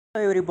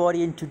Hello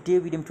everybody, and today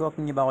I'm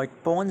talking about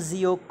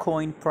Ponzio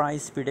coin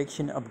price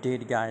prediction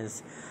update,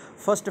 guys.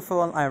 First of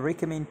all, I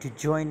recommend to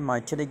join my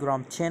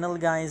Telegram channel,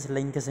 guys.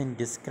 Link is in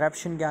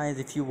description, guys.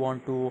 If you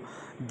want to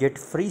get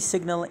free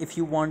signal, if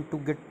you want to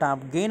get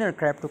top gainer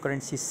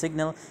cryptocurrency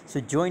signal, so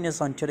join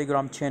us on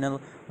Telegram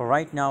channel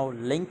right now.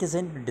 Link is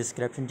in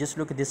description. Just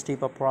look at this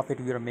type of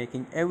profit we are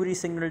making every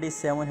single day: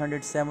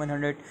 700,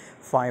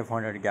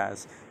 500,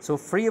 guys. So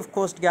free of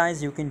cost,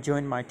 guys. You can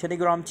join my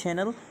Telegram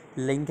channel.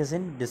 Link is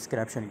in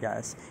description,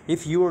 guys.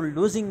 If you are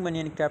losing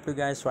money in crypto,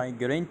 guys, so I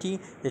guarantee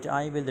that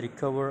I will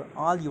recover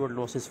all your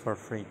losses for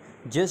free.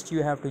 Just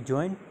you have to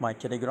join my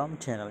Telegram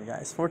channel,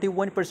 guys.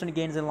 41%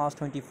 gains in the last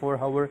 24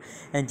 hours,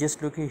 and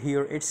just look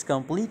here, it's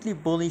completely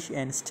bullish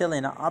and still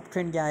in an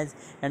uptrend, guys,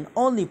 and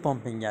only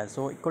pumping, guys.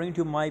 So according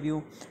to my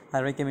view,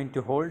 I recommend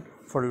to hold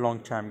for a long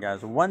time,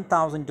 guys.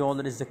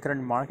 $1,000 is the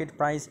current market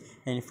price,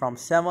 and from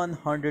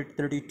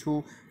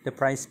 732 the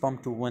price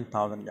pump to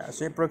 1,000, guys.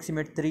 So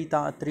approximate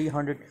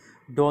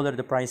 $300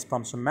 the price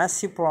pump. So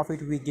massive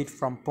profit we get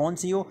from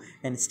Ponzio,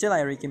 and still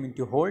I recommend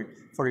to hold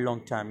for a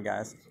long time,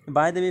 guys.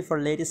 By the way,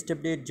 for latest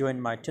update, join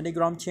my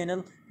Telegram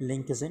channel.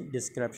 Link is in description.